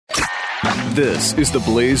This is the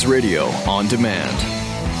Blaze Radio on demand.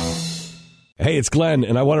 Hey, it's Glenn,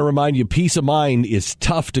 and I want to remind you, peace of mind is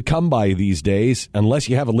tough to come by these days unless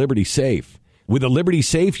you have a Liberty Safe. With a Liberty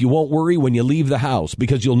Safe, you won't worry when you leave the house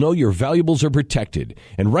because you'll know your valuables are protected.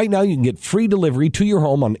 And right now, you can get free delivery to your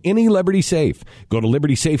home on any Liberty Safe. Go to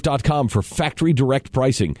LibertySafe.com for factory direct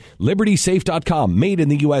pricing. LibertySafe.com, made in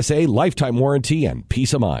the USA, lifetime warranty, and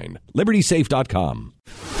peace of mind. LibertySafe.com.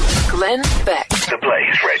 Glenn Beck. The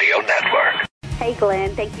Blaze Radio Network. Hey,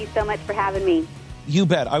 Glenn. Thank you so much for having me. You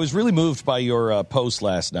bet. I was really moved by your post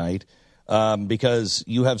last night because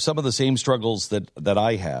you have some of the same struggles that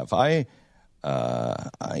I have. I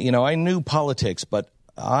knew politics, but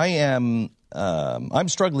I'm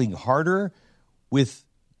struggling harder with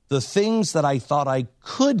the things that I thought I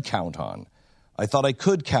could count on. I thought I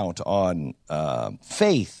could count on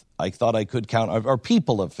faith. I thought I could count on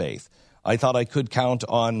people of faith. I thought I could count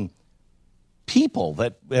on people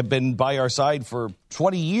that have been by our side for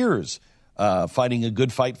 20 years, fighting a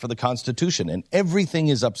good fight for the Constitution, and everything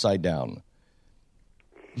is upside down.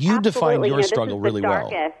 You defined your struggle really well. This is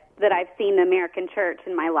the darkest that I've seen the American church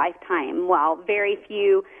in my lifetime, while very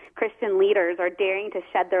few Christian leaders are daring to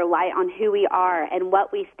shed their light on who we are and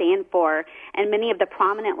what we stand for, and many of the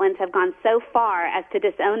prominent ones have gone so far as to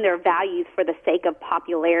disown their values for the sake of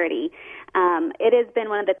popularity. It has been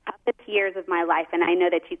one of the toughest years of my life, and I know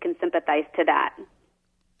that you can sympathize to that.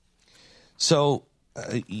 So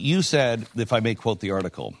you said, if I may quote the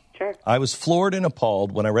article, sure. I was floored and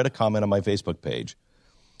appalled when I read a comment on my Facebook page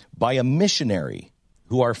by a missionary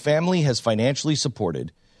who our family has financially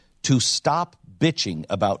supported to stop bitching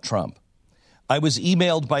about Trump. I was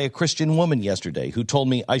emailed by a Christian woman yesterday who told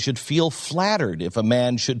me I should feel flattered if a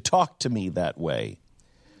man should talk to me that way.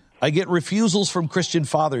 I get refusals from Christian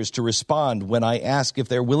fathers to respond when I ask if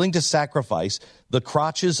they're willing to sacrifice the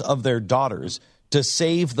crotches of their daughters to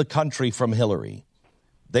save the country from Hillary.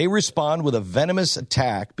 They respond with a venomous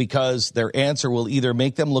attack because their answer will either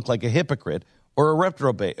make them look like a hypocrite or a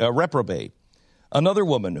reprobate. Another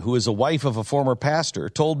woman, who is a wife of a former pastor,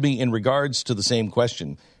 told me in regards to the same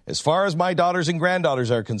question, as far as my daughters and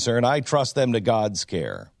granddaughters are concerned, I trust them to God's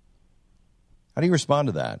care. How do you respond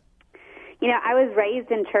to that? You know, I was raised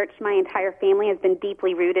in church. My entire family has been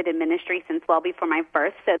deeply rooted in ministry since well before my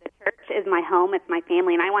birth. So the church is my home. It's my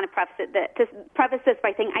family. And I want to preface this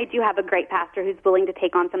by saying I do have a great pastor who's willing to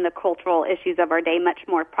take on some of the cultural issues of our day, much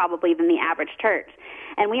more probably than the average church.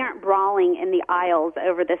 And we aren't brawling in the aisles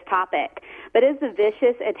over this topic. But it's the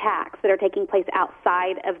vicious attacks that are taking place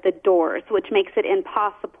outside of the doors, which makes it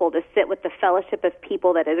impossible to sit with the fellowship of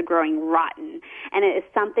people that is growing rotten. And it is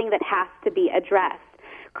something that has to be addressed.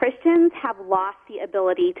 Christians have lost the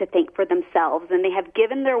ability to think for themselves, and they have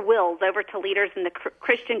given their wills over to leaders in the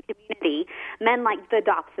Christian community, men like the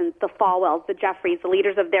Dobsons, the Falwells, the Jeffreys, the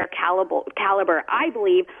leaders of their caliber, I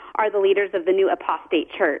believe, are the leaders of the new apostate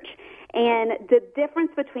church. And the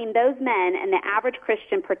difference between those men and the average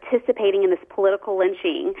Christian participating in this political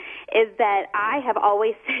lynching is that I have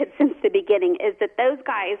always said since the beginning is that those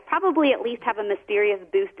guys probably at least have a mysterious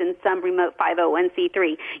boost in some remote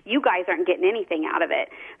 501c3. You guys aren't getting anything out of it.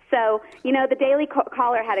 So, you know, the Daily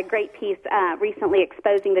Caller had a great piece recently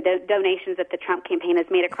exposing the donations that the Trump campaign has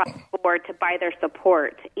made across the board to buy their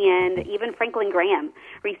support. And even Franklin Graham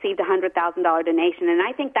received a $100,000 donation. And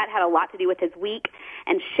I think that had a lot to do with his weak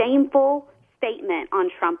and shameful statement on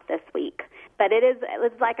Trump this week. But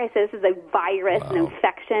it's like I said, this is a virus, an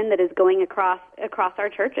infection that is going across our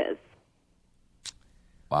churches.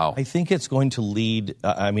 Wow. I think it's going to lead,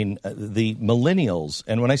 the millennials,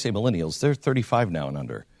 and when I say millennials, they're 35 now and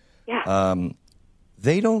under. Yeah.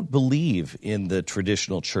 They don't believe in the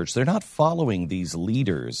traditional church. They're not following these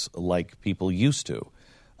leaders like people used to.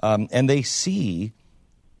 And they see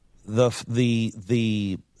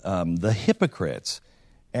the hypocrites.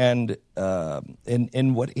 And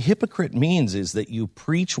what hypocrite means is that you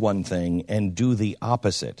preach one thing and do the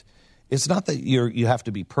opposite. It's not that you have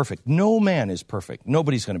to be perfect. No man is perfect.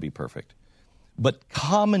 Nobody's going to be perfect. But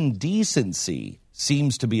common decency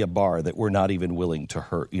seems to be a bar that we're not even willing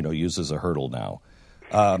to use as a hurdle now.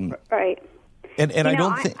 Right. And I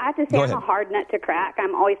don't think... I have to say I'm a hard nut to crack.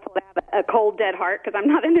 I'm always told I have a cold, dead heart because I'm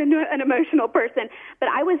not an emotional person. But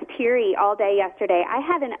I was teary all day yesterday. I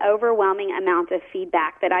had an overwhelming amount of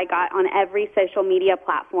feedback that I got on every social media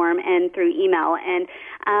platform and through email. And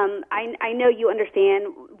I know you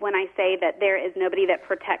understand when I say that there is nobody that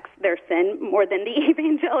protects their sin more than the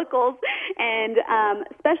evangelicals, and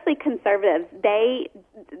especially conservatives.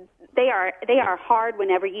 They are hard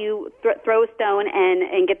whenever you throw a stone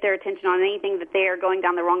and get their attention on anything that they are going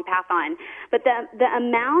down the wrong path on. But the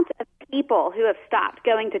amount of people who have stopped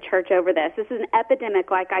going to church over this. This is an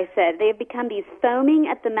epidemic, like I said. They have become these foaming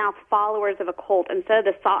at the mouth followers of a cult instead of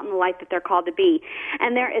the salt and the light that they're called to be.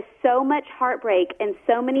 And there is so much heartbreak and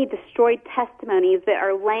so many destroyed testimonies that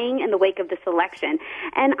are laying in the wake of this election.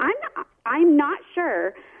 And I'm not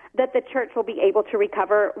sure that the church will be able to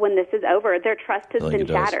recover when this is over. Their trust has been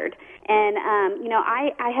shattered. And,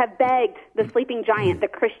 I have begged the sleeping giant, the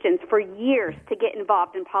Christians, for years to get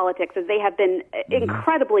involved in politics, as they have been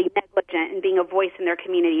incredibly negligent in being a voice in their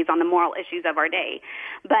communities on the moral issues of our day.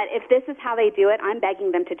 But if this is how they do it, I'm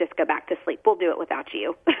begging them to just go back to sleep. We'll do it without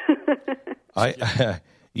you.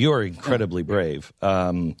 You are incredibly brave.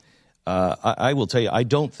 I will tell you, I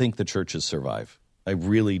don't think the churches survive. I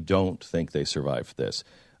really don't think they survive this.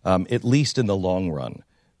 At least in the long run.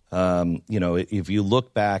 If you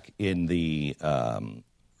look back in the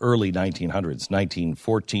early 1900s,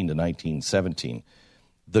 1914 to 1917,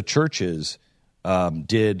 the churches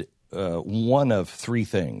did one of three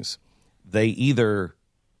things. They either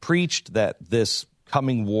preached that this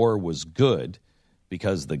coming war was good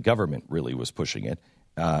because the government really was pushing it,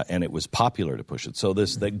 and it was popular to push it. So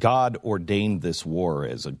that God ordained this war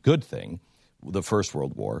as a good thing, the First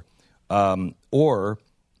World War, or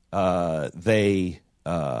they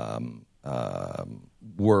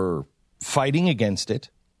were fighting against it,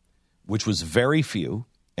 which was very few,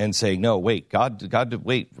 and saying, "No, wait, God,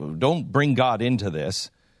 wait, don't bring God into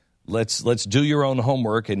this. Let's do your own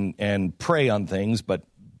homework and pray on things, but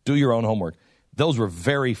do your own homework." Those were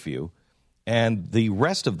very few, and the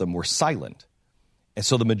rest of them were silent. And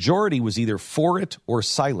so the majority was either for it or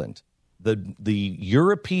silent. The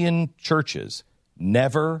European churches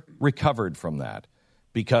never recovered from that,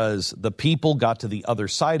 because the people got to the other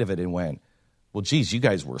side of it and went, well, geez, you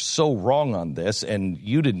guys were so wrong on this, and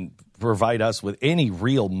you didn't provide us with any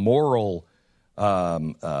real moral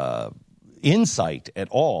insight at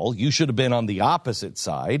all. You should have been on the opposite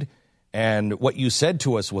side, and what you said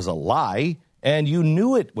to us was a lie, and you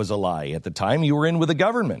knew it was a lie at the time. You were in with the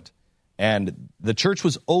government, and the church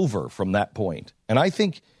was over from that point. And I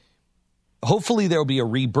think hopefully there will be a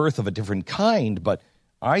rebirth of a different kind, but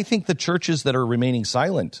I think the churches that are remaining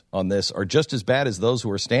silent on this are just as bad as those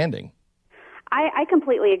who are standing. I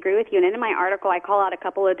completely agree with you. And in my article, I call out a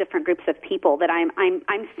couple of different groups of people that I'm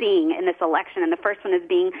seeing in this election. And the first one is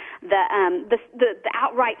being the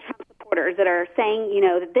outright Trump supporters that are saying,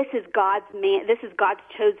 that this is God's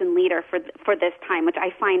chosen leader for this time, which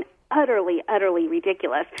I find utterly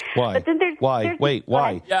ridiculous. Why? But then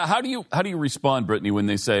Why? Yeah, how do you respond, Brittany, when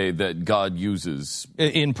they say that God uses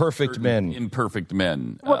imperfect men? Imperfect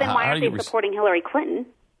men. Well, then why aren't they supporting Hillary Clinton?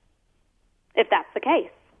 If that's the case.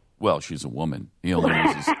 Well, she's a woman. He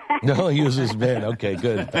only uses men. Okay,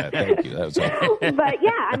 good. Thank you. That was helpful. But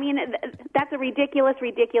yeah, that's a ridiculous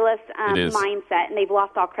mindset, and they've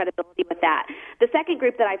lost all credibility with that. The second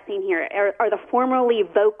group that I've seen here are the formerly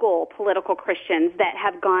vocal political Christians that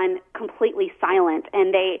have gone completely silent,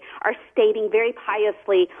 and they are stating very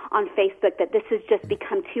piously on Facebook that this has just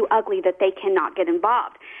become too ugly, that they cannot get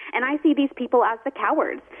involved. And I see these people as the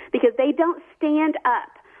cowards, because they don't stand up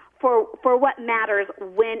for what matters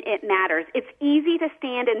when it matters. It's easy to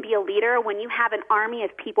stand and be a leader when you have an army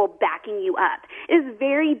of people backing you up. It is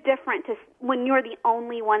very different when you're the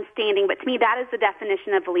only one standing, but to me that is the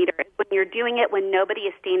definition of a leader, when you're doing it when nobody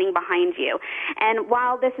is standing behind you. And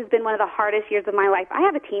while this has been one of the hardest years of my life, I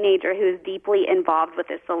have a teenager who is deeply involved with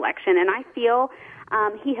this election, and I feel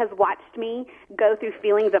he has watched me go through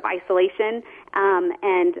feelings of isolation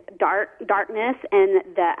and darkness, and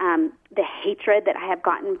the hatred that I have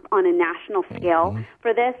gotten on a national scale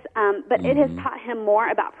for this. But it has taught him more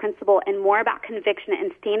about principle and more about conviction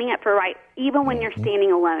and standing up for right, even when you're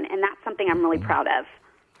standing alone. And that's something I'm really proud of.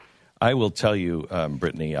 I will tell you,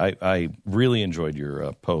 Brittany, I really enjoyed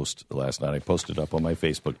your post last night. I posted up on my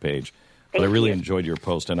Facebook page. But I really enjoyed your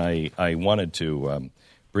post, and I wanted to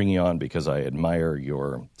bring you on because I admire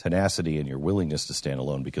your tenacity and your willingness to stand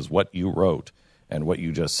alone, because what you wrote and what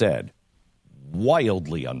you just said,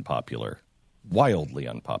 wildly unpopular. Right.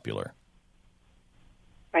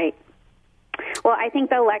 Well, I think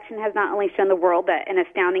the election has not only shown the world that an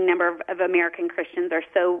astounding number of American Christians are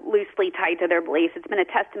so loosely tied to their beliefs, it's been a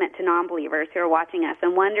testament to non-believers who are watching us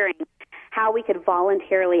and wondering how we could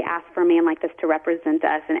voluntarily ask for a man like this to represent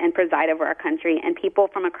us and preside over our country. And people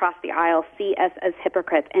from across the aisle see us as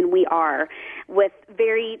hypocrites, and we are, with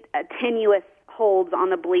very tenuous holds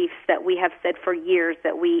on the beliefs that we have said for years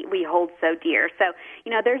that we hold so dear. So,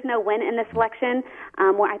 there's no win in this election.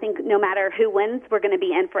 I think no matter who wins, we're going to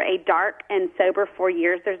be in for a dark and sober 4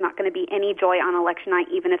 years. There's not going to be any joy on election night,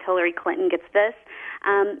 even if Hillary Clinton gets this.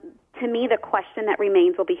 to me, the question that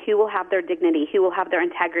remains will be who will have their dignity, who will have their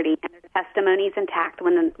integrity, and their testimonies intact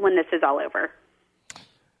when this is all over.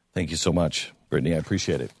 Thank you so much, Brittany. I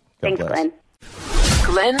appreciate it. Thanks, Glenn.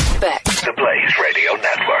 Glenn Beck. The Blaze Radio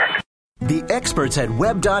Network. The experts at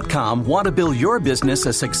Web.com want to build your business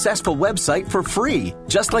a successful website for free,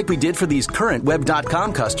 just like we did for these current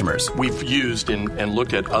Web.com customers. We've used and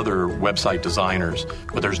looked at other website designers,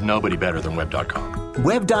 but there's nobody better than Web.com.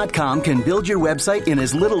 Web.com can build your website in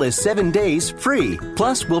as little as 7 days free.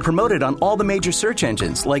 Plus, we'll promote it on all the major search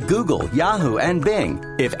engines like Google, Yahoo, and Bing.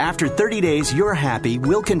 If after 30 days you're happy,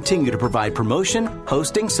 we'll continue to provide promotion,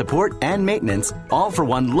 hosting, support, and maintenance, all for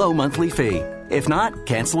one low monthly fee. If not,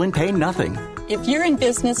 cancel and pay nothing. If you're in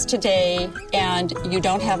business today and you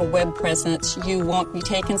don't have a web presence, you won't be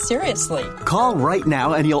taken seriously. Call right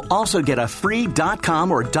now and you'll also get a free .com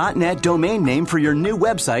or .net domain name for your new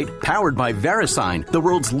website powered by VeriSign, the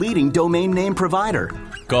world's leading domain name provider.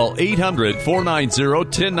 Call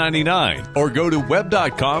 800-490-1099 or go to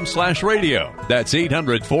web.com/radio. That's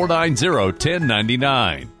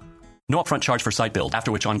 800-490-1099. No upfront charge for site build,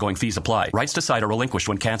 after which ongoing fees apply. Rights to site are relinquished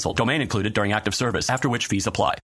when canceled. Domain included during active service, after which fees apply.